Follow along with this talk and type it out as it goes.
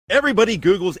Everybody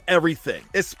Googles everything,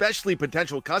 especially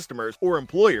potential customers or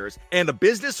employers, and a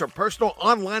business or personal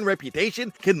online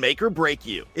reputation can make or break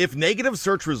you. If negative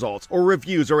search results or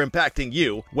reviews are impacting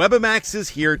you, Webamax is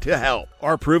here to help.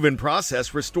 Our proven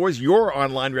process restores your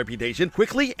online reputation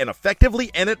quickly and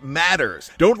effectively, and it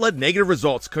matters. Don't let negative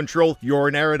results control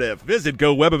your narrative. Visit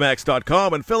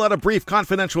GoWebamax.com and fill out a brief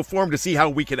confidential form to see how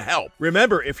we can help.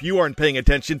 Remember, if you aren't paying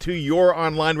attention to your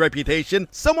online reputation,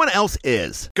 someone else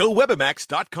is.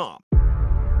 GoWebamax.com.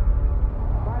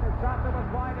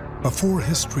 Before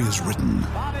history is written,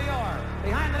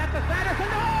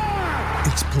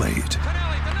 it's played.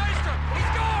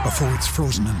 Before it's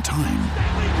frozen in time,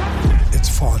 it's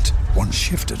fought one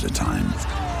shift at a time.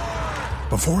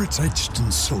 Before it's etched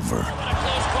in silver,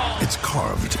 it's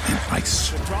carved in ice.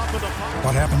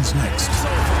 What happens next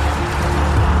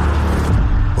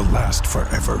will last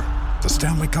forever. The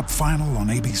Stanley Cup Final on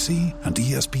ABC and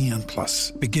ESPN Plus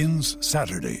begins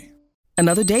Saturday.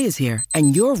 Another day is here,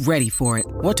 and you're ready for it.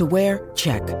 What to wear?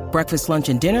 Check. Breakfast, lunch,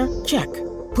 and dinner? Check.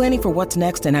 Planning for what's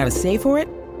next and how to save for it?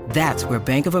 That's where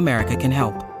Bank of America can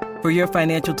help. For your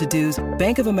financial to-dos,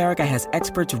 Bank of America has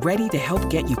experts ready to help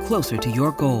get you closer to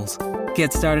your goals.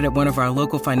 Get started at one of our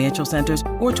local financial centers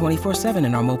or 24/7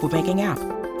 in our mobile banking app.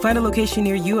 Find a location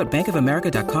near you at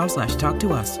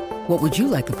bankofamerica.com/talktous. What would you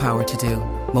like the power to do?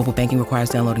 Mobile banking requires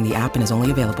downloading the app and is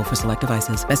only available for select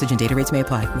devices. Message and data rates may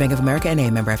apply. Bank of America N.A.,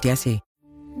 member FDIC.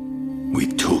 We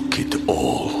took it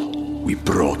all. We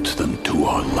brought them to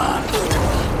our land.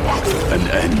 An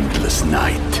endless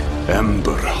night,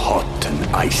 ember hot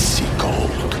and icy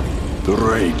cold. The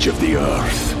rage of the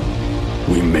earth.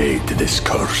 We made this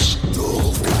curse.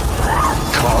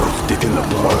 Carved it in the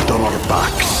blood on our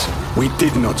backs. We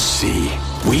did not see.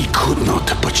 We could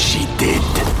not, but she did.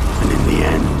 And in the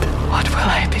end... What will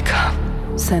I become?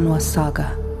 Senua's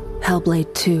Saga.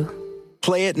 Hellblade 2.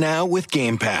 Play it now with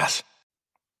Game Pass.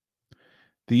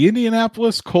 The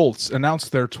Indianapolis Colts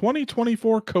announced their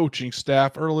 2024 coaching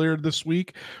staff earlier this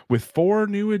week with 4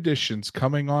 new additions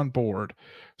coming on board.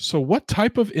 So what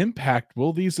type of impact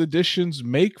will these additions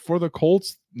make for the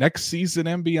Colts next season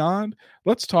and beyond?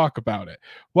 Let's talk about it.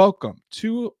 Welcome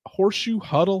to Horseshoe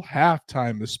Huddle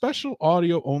Halftime, the special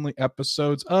audio-only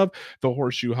episodes of the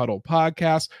Horseshoe Huddle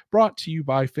podcast, brought to you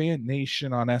by Fan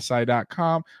Nation on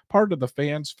SI.com, part of the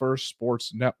Fans First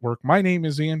Sports Network. My name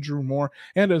is Andrew Moore,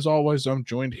 and as always, I'm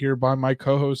joined here by my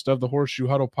co-host of the Horseshoe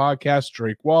Huddle podcast,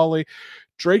 Drake Wally.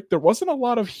 Drake, there wasn't a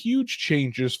lot of huge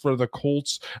changes for the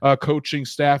Colts coaching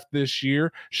staff this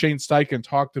year. Shane Steichen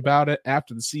talked about it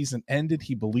after the season ended.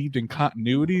 He believed in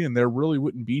continuity, and there really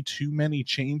wouldn't be too many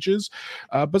changes.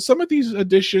 But some of these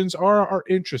additions are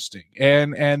interesting,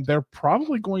 and they're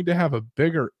probably going to have a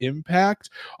bigger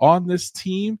impact on this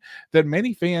team than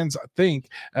many fans think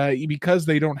because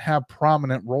they don't have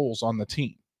prominent roles on the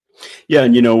team. Yeah,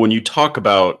 and when you talk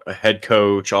about a head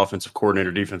coach, offensive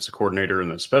coordinator, defensive coordinator, and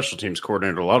the special teams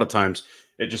coordinator, a lot of times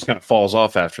it just kind of falls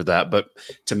off after that. But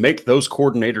to make those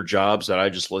coordinator jobs that I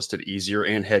just listed easier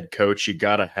and head coach, you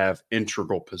got to have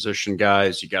integral position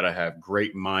guys. You got to have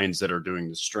great minds that are doing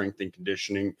the strength and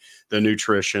conditioning, the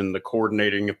nutrition, the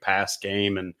coordinating of pass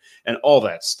game, and all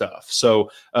that stuff. So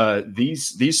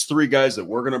these 3 guys that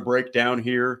we're going to break down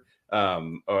here,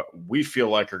 we feel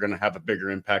like are going to have a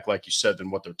bigger impact, like you said, than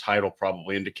what their title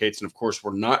probably indicates. And of course,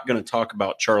 we're not going to talk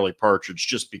about Charlie Partridge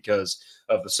just because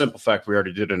of the simple fact we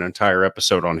already did an entire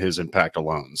episode on his impact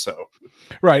alone. So,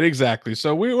 right, exactly.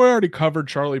 So we already covered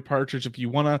Charlie Partridge. If you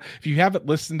haven't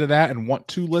listened to that and want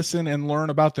to listen and learn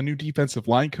about the new defensive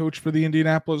line coach for the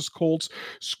Indianapolis Colts,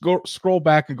 scroll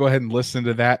back and go ahead and listen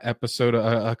to that episode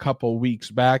a couple weeks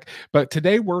back. But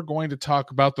today we're going to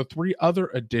talk about the 3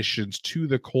 other additions to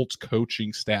the Colts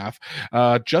coaching staff.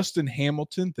 Justin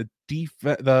Hamilton, the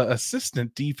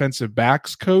assistant defensive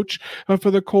backs coach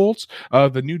for the Colts,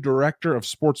 the new director of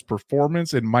sports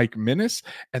performance in Mike Minnis,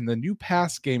 and the new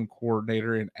pass game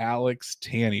coordinator in Alex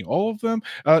Tanney. All of them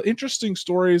interesting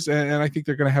stories, and I think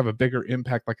they're going to have a bigger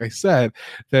impact, like I said,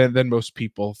 than most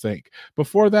people think.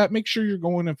 Before that, make sure you're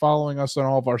going and following us on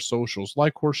all of our socials,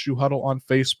 like Horseshoe Huddle on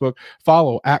Facebook,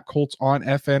 follow at Colts on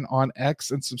FN on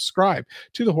X, and subscribe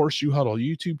to the Horseshoe Huddle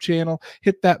YouTube channel.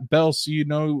 Hit that bell so you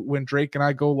know when Drake and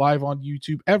I go live on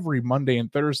YouTube every Monday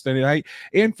and Thursday night,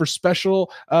 and for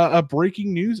special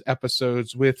breaking news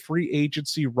episodes with free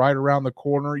agency right around the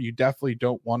corner. You definitely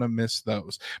don't want to miss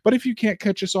those. But if you can't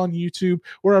catch us on YouTube,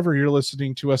 wherever you're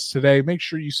listening to us today, make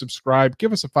sure you subscribe,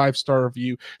 give us a 5-star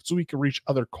review so we can reach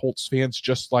other Colts fans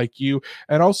just like you.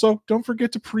 And also, don't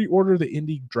forget to pre-order the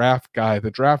Indy Draft Guide,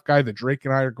 the draft guide that Drake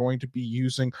and I are going to be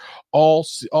using all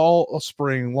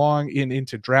spring long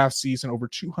into draft season. Over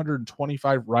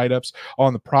 225 write-ups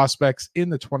on the prospect prospects in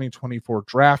the 2024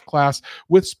 draft class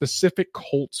with specific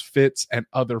Colts fits and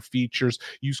other features.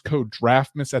 Use code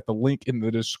DRAFTMISS at the link in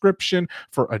the description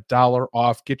for $1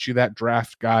 off. Get you that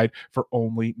draft guide for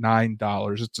only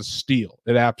 $9. It's a steal.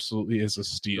 It absolutely is a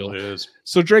steal. It really is.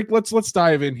 So Drake, let's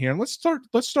dive in here and let's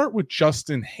start with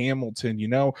Justin Hamilton. You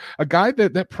know, a guy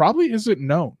that probably isn't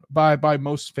known by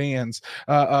most fans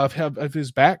of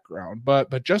his background,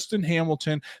 but Justin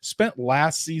Hamilton spent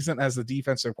last season as the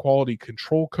defensive quality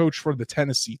control coach for the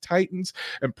Tennessee Titans,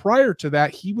 and prior to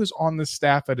that, he was on the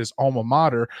staff at his alma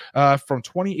mater from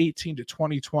 2018 to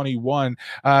 2021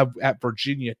 at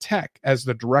Virginia Tech as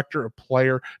the director of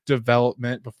player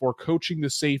development before coaching the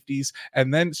safeties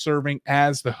and then serving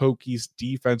as the Hokies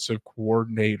defensive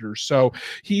coordinator. So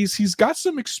he's got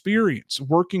some experience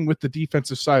working with the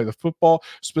defensive side of the football,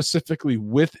 specifically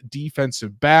with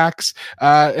defensive backs,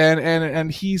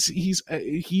 and he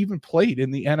even played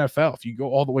in the NFL. If you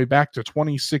go all the way back to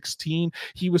 2016,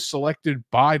 he was selected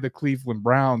by the Cleveland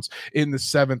Browns in the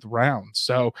 7th round.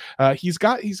 So he's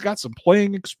got some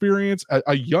playing experience,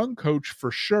 a young coach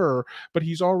for sure, but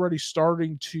he's already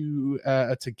starting to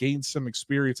gain some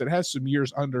experience and has some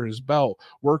years under his belt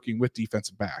working with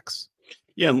defensive backs.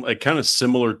 Yeah, and like kind of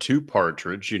similar to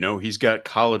Partridge, you know, he's got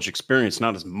college experience,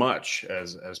 not as much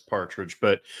as Partridge,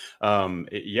 but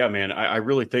yeah, man, I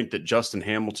really think that Justin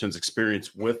Hamilton's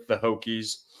experience with the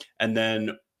Hokies and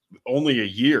then only a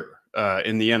year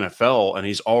in the NFL, and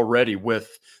he's already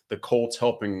with the Colts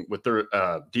helping with their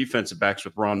defensive backs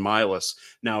with Ron Miles.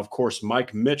 Now, of course,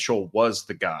 Mike Mitchell was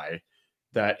the guy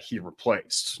that he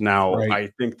replaced. Now, right. I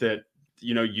think that,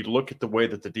 you know, you look at the way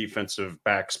that the defensive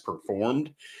backs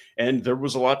performed, and there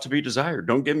was a lot to be desired.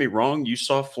 Don't get me wrong. You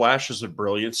saw flashes of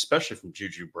brilliance, especially from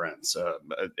Juju Brents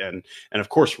and of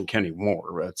course from Kenny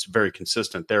Moore. It's very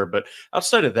consistent there. But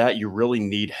outside of that, you really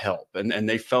need help. And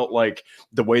they felt like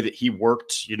the way that he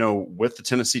worked, you know, with the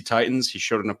Tennessee Titans, he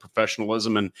showed enough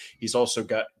professionalism, and he's also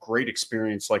got great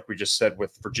experience, like we just said,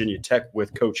 with Virginia Tech,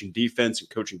 with coaching defense and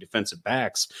coaching defensive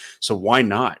backs. So why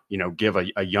not, you know, give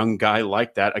a young guy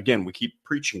like that? Again, we keep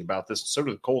preaching about this. So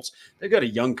do the Colts. They've got a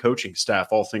young coaching staff,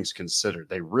 all things considered.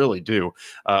 They really do.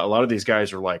 A lot of these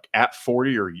guys are like at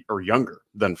 40 or younger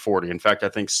than 40. In fact, I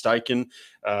think Steichen,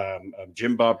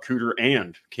 Jim Bob Cooter,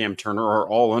 and Cam Turner are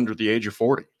all under the age of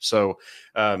 40. So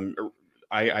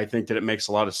I think that it makes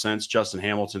a lot of sense. Justin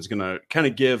Hamilton's going to kind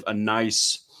of give a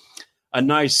nice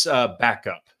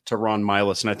backup to Ron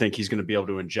Miles, and I think he's going to be able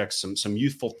to inject some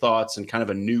youthful thoughts and kind of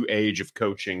a new age of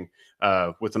coaching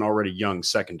with an already young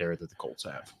secondary that the Colts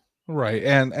have. Right.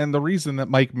 And the reason that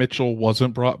Mike Mitchell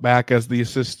wasn't brought back as the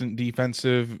assistant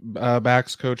defensive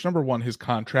backs coach, number one, his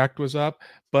contract was up.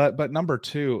 But number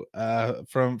two,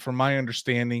 from my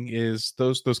understanding, is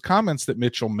those comments that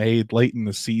Mitchell made late in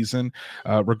the season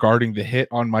regarding the hit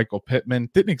on Michael Pittman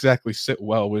didn't exactly sit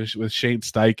well with Shane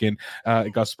Steichen,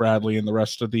 Gus Bradley, and the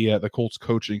rest of the Colts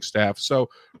coaching staff. So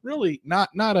really not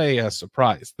a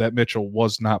surprise that Mitchell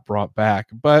was not brought back.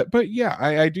 But yeah,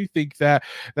 I do think that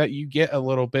you get a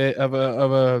little bit of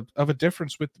a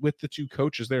difference with the two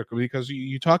coaches there, because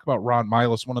you talk about Ron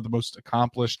Miles, one of the most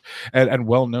accomplished and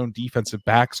well-known defensive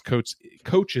backs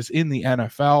coaches in the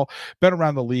NFL, been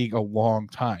around the league a long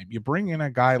time. You bring in a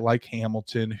guy like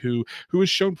Hamilton who has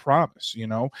shown promise, you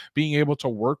know, being able to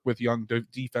work with young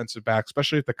defensive backs,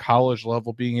 especially at the college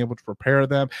level, being able to prepare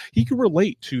them. He can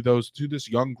relate to this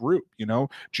young group, you know,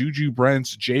 Juju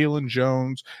Brents, Jalen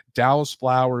Jones, Dallas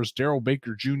Flowers, Darrell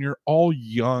Baker Jr., all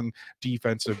young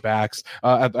defensive backs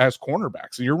as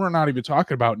cornerbacks. So we're not even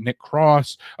talking about Nick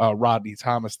Cross, Rodney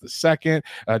Thomas II,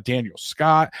 Daniel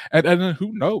Scott, and then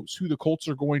who knows who the Colts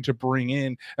are going to bring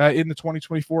in the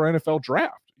 2024 NFL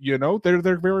draft. You know, they're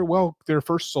very well, their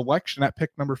first selection at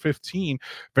pick number 15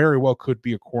 very well could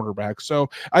be a cornerback. So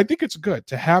I think it's good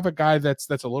to have a guy that's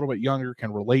a little bit younger,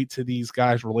 can relate to these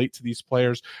guys, relate to these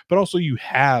players, but also you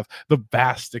have the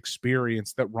vast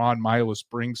experience that Ron Miles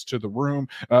brings to the room,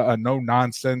 a no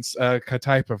nonsense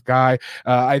type of guy.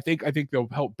 I think they'll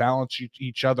help balance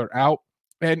each other out.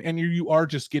 And you are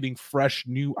just getting fresh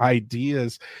new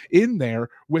ideas in there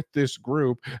with this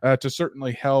group to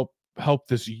certainly help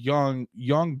this young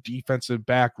defensive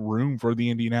back room for the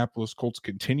Indianapolis Colts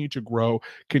continue to grow,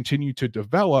 continue to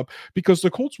develop, because the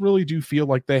Colts really do feel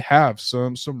like they have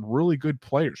some really good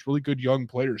players, really good young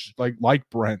players like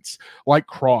Brents, like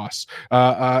Cross,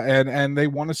 and they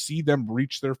want to see them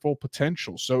reach their full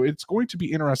potential. So it's going to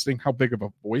be interesting how big of a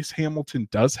voice Hamilton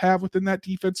does have within that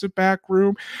defensive back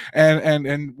room,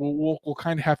 and we'll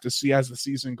kind of have to see as the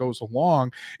season goes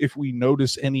along if we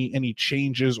notice any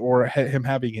changes or him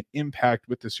having an impact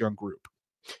with this young group.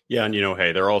 Yeah, and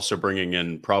hey, they're also bringing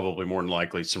in probably more than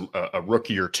likely some a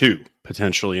rookie or two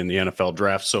potentially in the NFL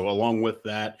draft. So along with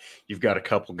that, you've got a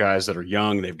couple guys that are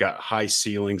young, they've got high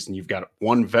ceilings, and you've got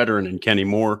one veteran in Kenny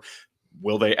Moore.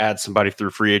 Will they add somebody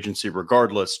through free agency?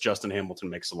 Regardless, Justin Hamilton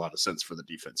makes a lot of sense for the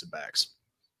defensive backs.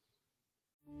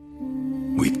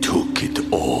 We took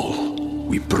it all.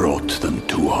 We brought them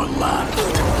to our land.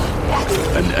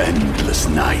 An endless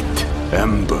night,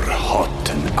 ember hot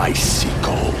and icy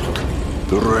cold.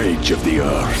 The rage of the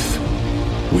earth.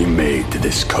 We made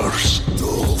this curse.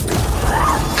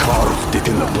 Carved it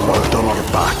in the blood on our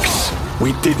backs.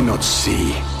 We did not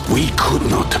see. We could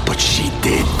not, but she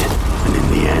did. And in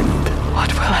the end...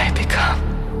 What will I become?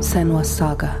 Senua's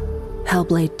Saga.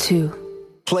 Hellblade 2.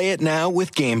 Play it now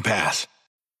with Game Pass.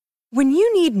 When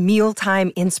you need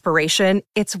mealtime inspiration,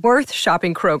 it's worth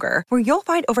shopping Kroger, where you'll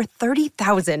find over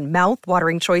 30,000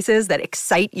 mouth-watering choices that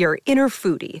excite your inner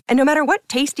foodie. And no matter what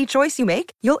tasty choice you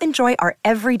make, you'll enjoy our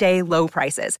everyday low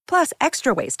prices, plus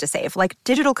extra ways to save, like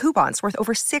digital coupons worth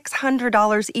over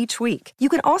 $600 each week. You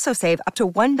can also save up to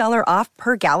 $1 off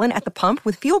per gallon at the pump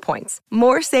with fuel points.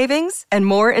 More savings and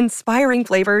more inspiring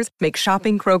flavors make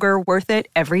shopping Kroger worth it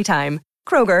every time.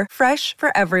 Kroger, fresh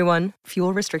for everyone.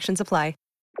 Fuel restrictions apply.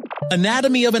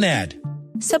 Anatomy of an ad.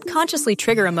 Subconsciously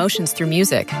trigger emotions through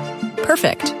music.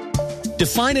 Perfect.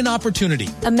 Define an opportunity.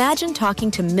 Imagine talking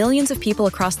to millions of people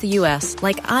across the U.S.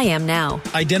 like I am now.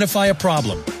 Identify a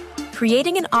problem.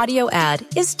 Creating an audio ad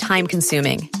is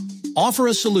time-consuming. Offer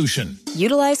a solution.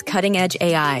 Utilize cutting-edge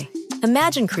AI.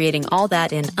 Imagine creating all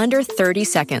that in under 30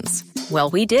 seconds. Well,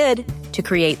 we did to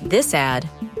create this ad.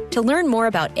 To learn more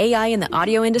about AI in the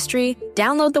audio industry,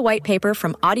 download the white paper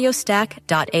from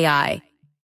audiostack.ai.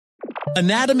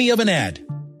 Anatomy of an ad.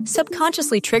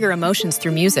 Subconsciously trigger emotions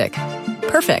through music.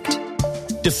 Perfect.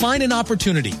 Define an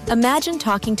opportunity. Imagine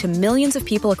talking to millions of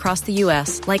people across the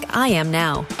U.S. like I am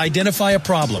now. Identify a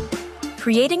problem.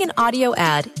 Creating an audio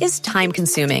ad is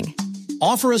time-consuming.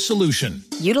 Offer a solution.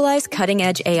 Utilize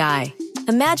cutting-edge AI.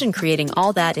 Imagine creating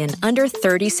all that in under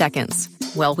 30 seconds.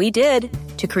 Well, we did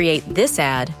to create this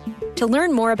ad. To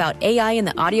learn more about AI in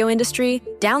the audio industry,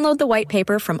 download the white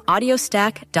paper from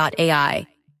audiostack.ai.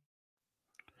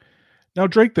 Now,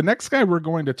 Drake, the next guy we're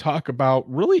going to talk about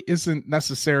really isn't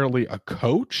necessarily a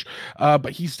coach,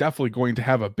 but he's definitely going to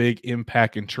have a big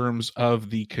impact in terms of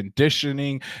the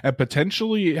conditioning and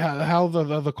potentially how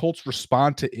the Colts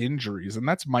respond to injuries, and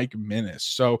that's Mike Minnis.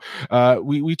 So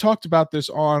we talked about this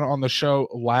on the show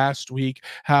last week,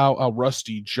 how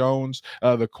Rusty Jones,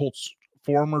 the Colts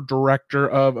former director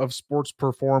of sports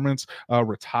performance,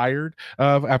 retired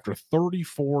after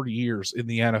 34 years in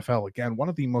the NFL. Again, one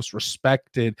of the most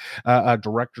respected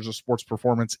directors of sports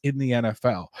performance in the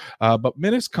NFL. But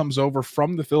Minnis comes over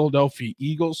from the Philadelphia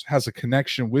Eagles, has a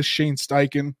connection with Shane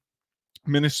Steichen.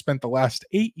 Minnis spent the last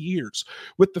 8 years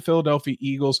with the Philadelphia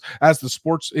Eagles as the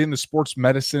sports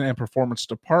medicine and performance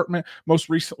department, most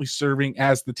recently serving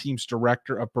as the team's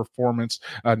director of performance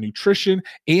nutrition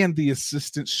and the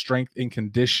assistant strength and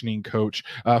conditioning coach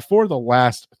for the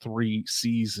last 3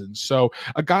 seasons. So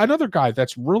another guy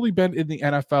that's really been in the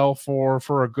NFL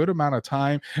for a good amount of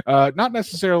time, not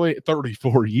necessarily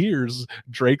 34 years,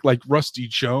 Drake, like Rusty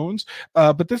Jones,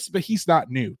 but he's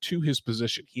not new to his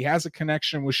position. He has a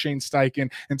connection with Shane Steichen,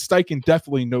 and Steichen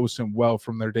definitely knows him well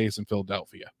from their days in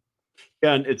Philadelphia.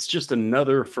 Yeah, and it's just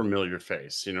another familiar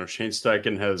face. Shane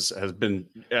Steichen has been,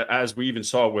 as we even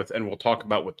saw with, and we'll talk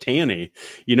about with Tanny,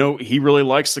 he really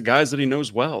likes the guys that he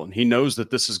knows well, and he knows that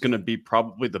this is going to be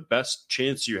probably the best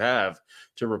chance you have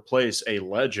to replace a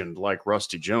legend like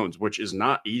Rusty Jones, which is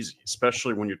not easy,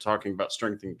 especially when you're talking about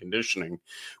strength and conditioning,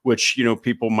 which,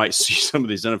 people might see some of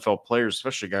these NFL players,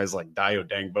 especially guys like Dio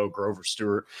Dangbo, Grover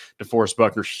Stewart, DeForest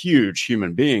Buckner, huge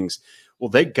human beings. Well,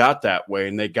 they got that way,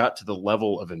 and they got to the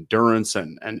level of endurance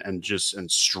and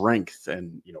strength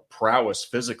and prowess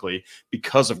physically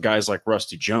because of guys like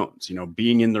Rusty Jones.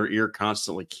 Being in their ear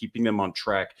constantly, keeping them on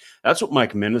track. That's what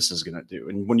Mike Minnis is going to do.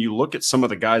 And when you look at some of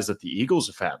the guys that the Eagles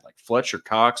have had, like Fletcher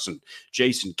Cox and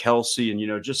Jason Kelsey,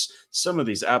 and just some of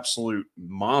these absolute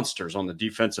monsters on the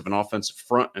defensive and offensive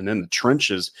front, and in the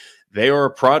trenches, they are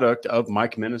a product of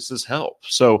Mike Minnis's help.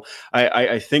 So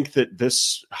I think that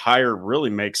this hire really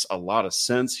makes a lot of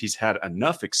sense. He's had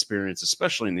enough experience,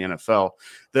 especially in the NFL,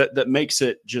 that makes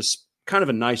it just kind of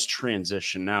a nice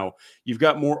transition. Now, you've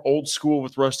got more old school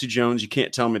with Rusty Jones. You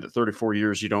can't tell me that 34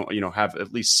 years you don't, have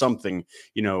at least something,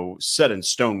 set in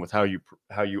stone with how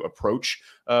you approach,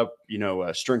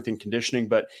 strength and conditioning.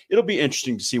 But it'll be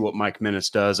interesting to see what Mike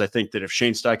Minnis does. I think that if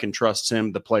Shane Steichen trusts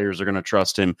him, the players are going to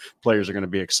trust him. Players are going to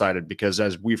be excited because,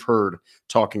 as we've heard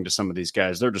talking to some of these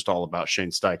guys, they're just all about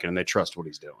Shane Steichen and they trust what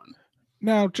he's doing.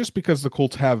 Now, just because the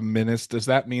Colts have minutes, does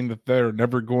that mean that they're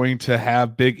never going to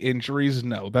have big injuries?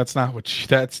 No, that's not what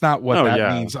Oh that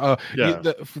yeah, means. yeah.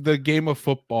 The game of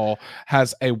football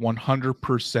has a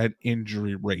 100%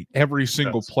 injury rate. Every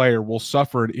single That's player will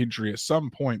suffer an injury at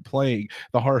some point playing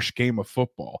the harsh game of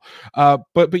football.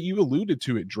 But you alluded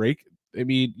to it, Drake. I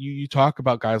mean, you talk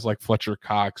about guys like Fletcher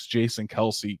Cox, Jason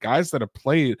Kelsey, guys that have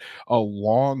played a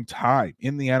long time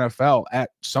in the NFL at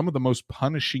some of the most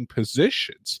punishing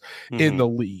positions in mhm. the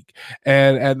league,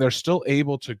 and they're still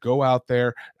able to go out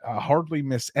there, hardly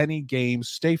miss any games,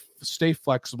 stay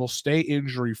flexible, stay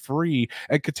injury free,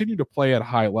 and continue to play at a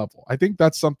high level. I think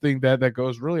that's something that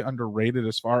goes really underrated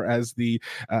as far as the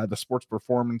sports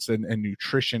performance and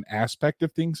nutrition aspect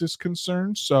of things is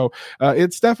concerned. So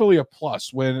it's definitely a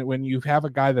plus when you have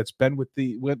a guy that's been with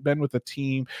the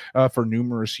team for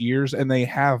numerous years, and they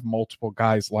have multiple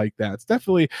guys like that. It's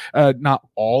definitely not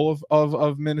all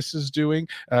of Menace's doing.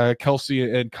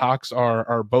 Kelsey and Cox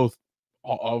are both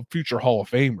future Hall of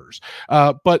Famers.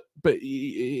 But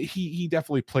he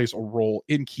definitely plays a role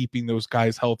in keeping those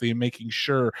guys healthy and making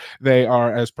sure they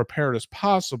are as prepared as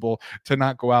possible to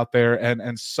not go out there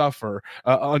and suffer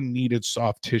unneeded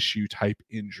soft tissue type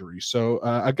injury. So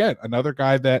again, another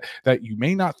guy that you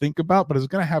may not think about, but is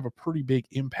going to have a pretty big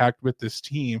impact with this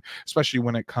team, especially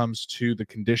when it comes to the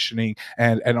conditioning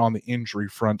and on the injury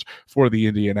front for the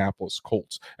Indianapolis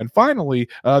Colts. And finally,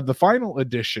 the final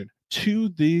addition to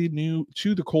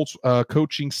the Colts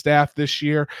coaching staff this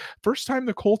year. First time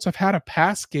the Colts have had a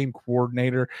pass game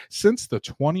coordinator since the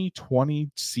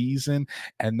 2020 season,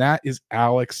 and that is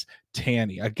Alex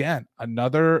Tanney. Again,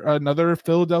 another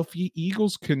Philadelphia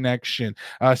Eagles connection.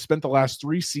 Spent the last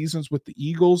 3 seasons with the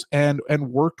Eagles and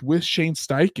worked with Shane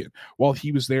Steichen while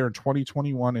he was there in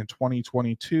 2021 and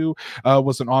 2022.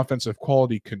 Was an offensive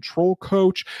quality control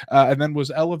coach, and then was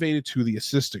elevated to the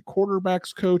assistant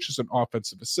quarterbacks coach as an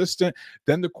offensive assistant,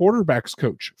 then the quarterbacks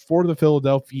coach for the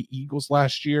Philadelphia Eagles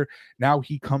last year. Now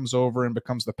he comes over and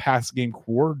becomes the pass game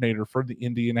coordinator for the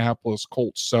Indianapolis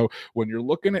Colts. So when you're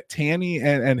looking at Tanney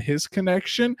and his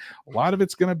connection, a lot of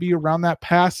it's going to be around that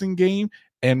passing game,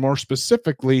 and more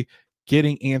specifically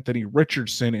getting Anthony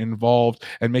Richardson involved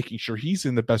and making sure he's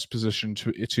in the best position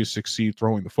to succeed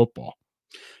throwing the football.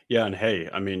 Yeah, and hey,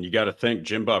 I mean, you got to think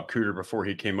Jim Bob Cooter, before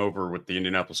he came over with the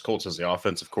Indianapolis Colts as the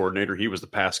offensive coordinator, he was the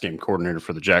pass game coordinator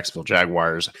for the Jacksonville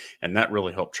Jaguars, and that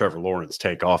really helped Trevor Lawrence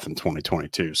take off in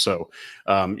 2022. So,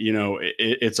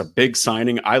 it's a big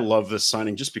signing. I love this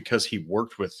signing just because he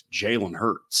worked with Jalen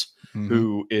Hurts,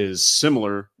 who is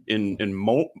similar in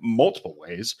multiple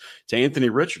ways to Anthony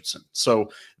Richardson. So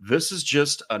this is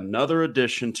just another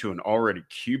addition to an already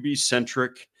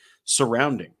QB-centric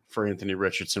surrounding for Anthony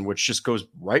Richardson, which just goes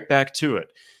right back to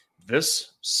it.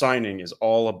 This signing is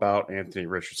all about Anthony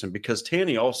Richardson because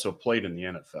Tanney also played in the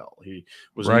NFL. He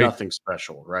was nothing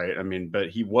special, right? I mean, but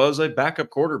he was a backup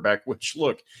quarterback, which,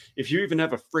 look, if you even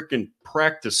have a freaking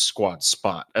practice squad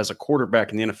spot as a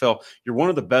quarterback in the NFL, you're one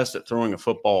of the best at throwing a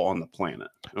football on the planet.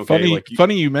 Okay?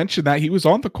 Funny you mentioned that. He was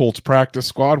on the Colts practice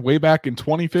squad way back in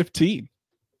 2015.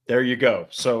 There you go.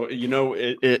 So,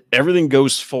 everything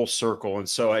goes full circle. And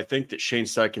so I think that Shane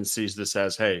Steichen sees this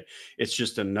as, hey, it's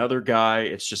just another guy.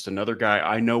 It's just another guy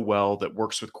I know well that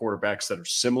works with quarterbacks that are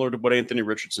similar to what Anthony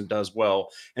Richardson does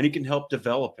well. And he can help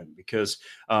develop him because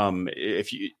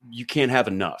if you can't have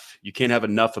enough, you can't have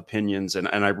enough opinions. And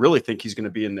I really think he's going to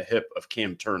be in the hip of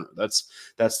Cam Turner. That's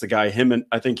the guy, and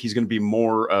I think he's going to be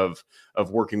more of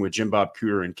working with Jim Bob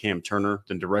Cooter and Cam Turner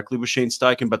than directly with Shane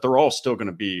Steichen, but they're all still going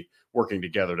to be working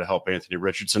together to help Anthony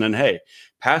Richardson. And hey,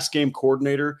 pass game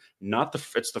coordinator,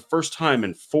 it's the first time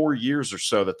in 4 years or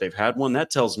so that they've had one. That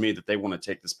tells me that they want to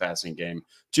take this passing game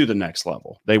to the next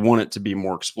level. They want it to be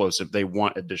more explosive. They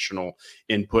want additional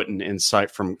input and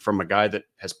insight from a guy that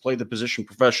has played the position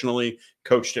professionally,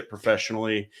 coached it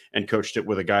professionally, and coached it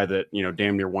with a guy that,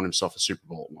 damn near won himself a Super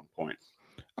Bowl at one point.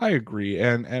 I agree.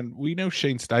 And we know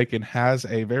Shane Steichen has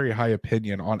a very high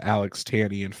opinion on Alex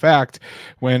Tanney. In fact,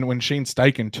 when Shane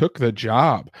Steichen took the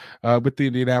job with the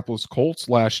Indianapolis Colts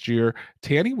last year,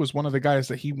 Tanney was one of the guys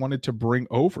that he wanted to bring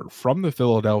over from the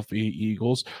Philadelphia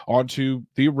Eagles onto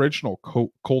the original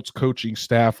Colts coaching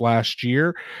staff last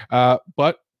year.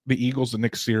 But the Eagles and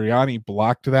Nick Sirianni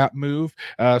blocked that move.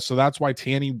 So that's why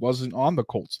Tanney wasn't on the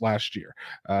Colts last year.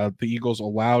 The Eagles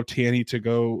allowed Tanney to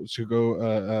go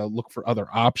look for other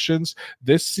options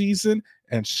this season.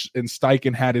 and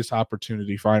Steichen had his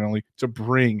opportunity finally to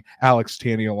bring Alex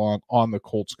Tanney along on the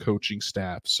Colts coaching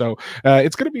staff. So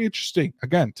it's going to be interesting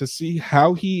again to see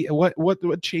how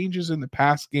what changes in the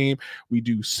pass game we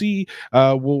do see,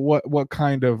 what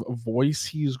kind of voice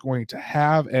he's going to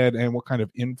have, and what kind of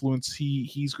influence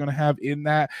he's going to have in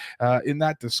that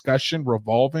discussion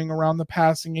revolving around the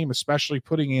passing game, especially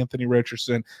putting Anthony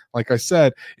Richardson, like I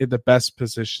said, in the best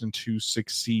position to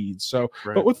succeed. So,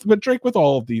 right. but Drake, with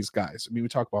all of these guys, I mean, we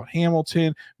talk about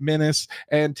Hamilton, Minnis,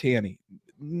 and Tanney.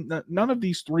 None of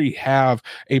these three have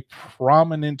a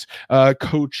prominent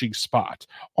coaching spot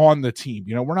on the team.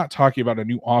 You know, we're not talking about a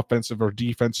new offensive or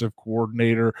defensive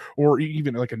coordinator, or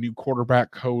even like a new quarterback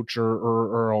coach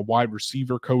or a wide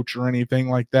receiver coach or anything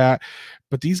like that.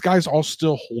 But these guys all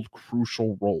still hold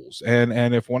crucial roles.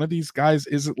 And if one of these guys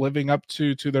isn't living up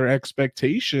to their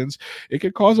expectations, it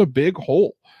could cause a big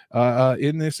hole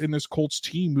in this Colts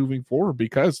team moving forward,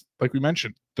 because like we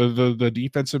mentioned, the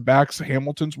defensive backs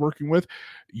Hamilton's working with,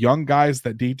 young guys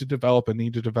that need to develop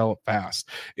fast.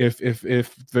 If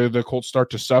the Colts start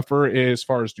to suffer as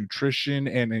far as nutrition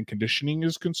and conditioning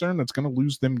is concerned, that's going to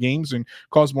lose them games and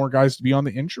cause more guys to be on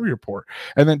the injury report.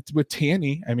 And then with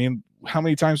Tanney, I mean, how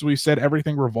many times we said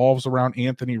everything revolves around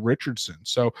Anthony Richardson?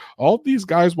 So all of these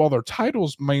guys, while their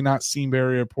titles may not seem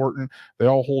very important, they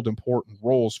all hold important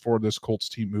roles for this Colts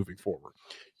team moving forward.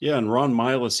 Yeah, and Ron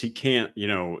Miles, he can't,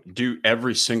 do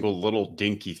every single little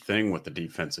dinky thing with the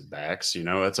defensive backs.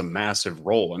 That's a massive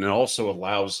role. And it also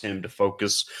allows him to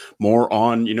focus more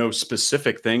on,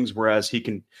 specific things, whereas he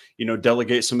can,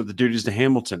 delegate some of the duties to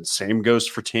Hamilton. Same goes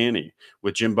for Tanney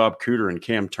with Jim Bob Cooter and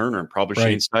Cam Turner and probably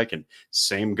Shane Steichen.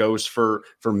 Same goes for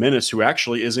Minnis, who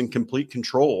actually is in complete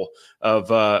control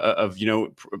of a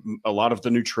lot of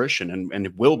the nutrition and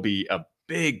it will be a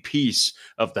big piece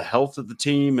of the health of the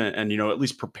team and at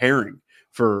least preparing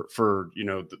for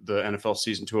the NFL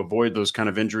season to avoid those kind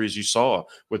of injuries you saw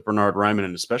with Bernhard Raimann,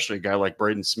 and especially a guy like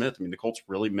Braden Smith. I mean, the Colts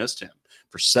really missed him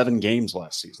for 7 games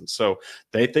last season. So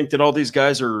they think that all these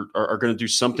guys are going to do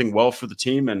something well for the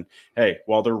team. And hey,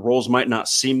 while their roles might not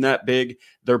seem that big,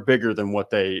 they're bigger than what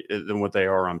they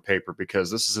are on paper, because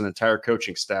this is an entire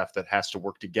coaching staff that has to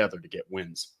work together to get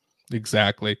wins.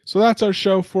 Exactly. So that's our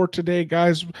show for today,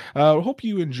 guys. Hope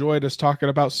you enjoyed us talking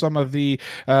about some of the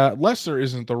lesser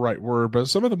isn't the right word, but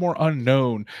some of the more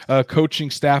unknown coaching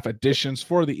staff additions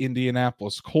for the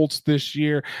Indianapolis Colts this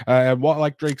year. And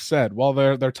like Drake said, while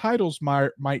their titles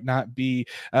might not be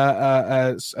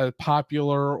as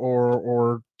popular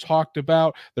or talked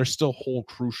about, they still hold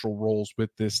crucial roles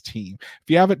with this team. If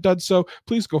you haven't done so,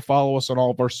 please go follow us on all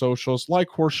of our socials, like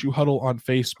Horseshoe Huddle on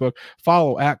Facebook,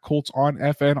 follow at Colts on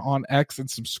FN on X, and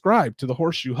subscribe to the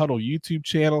Horseshoe Huddle YouTube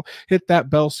channel. Hit that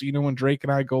bell so you know when Drake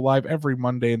and I go live every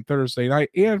Monday and Thursday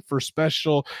night, and for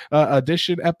special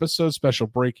edition episodes, special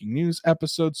breaking news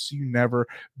episodes, so you never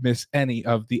miss any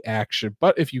of the action.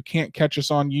 But if you can't catch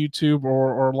us on YouTube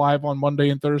or live on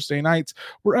Monday and Thursday nights,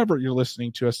 wherever you're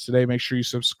listening to us today, make sure you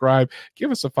subscribe,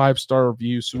 give us a 5-star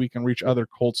review so we can reach other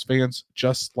Colts fans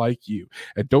just like you.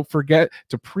 And don't forget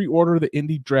to pre-order the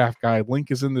Indy Draft Guide.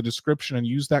 Link is in the description, and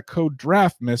use that code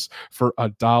DRAFTMISS for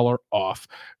 $1 off.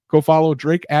 Go follow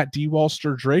Drake at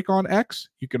DWalsterDrake on X.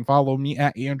 You can follow me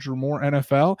at Andrew Moore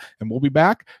NFL, and we'll be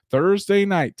back Thursday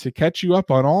night to catch you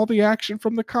up on all the action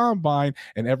from the Combine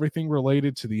and everything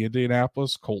related to the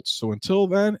Indianapolis Colts. So until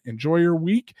then, enjoy your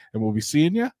week, and we'll be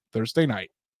seeing you Thursday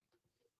night.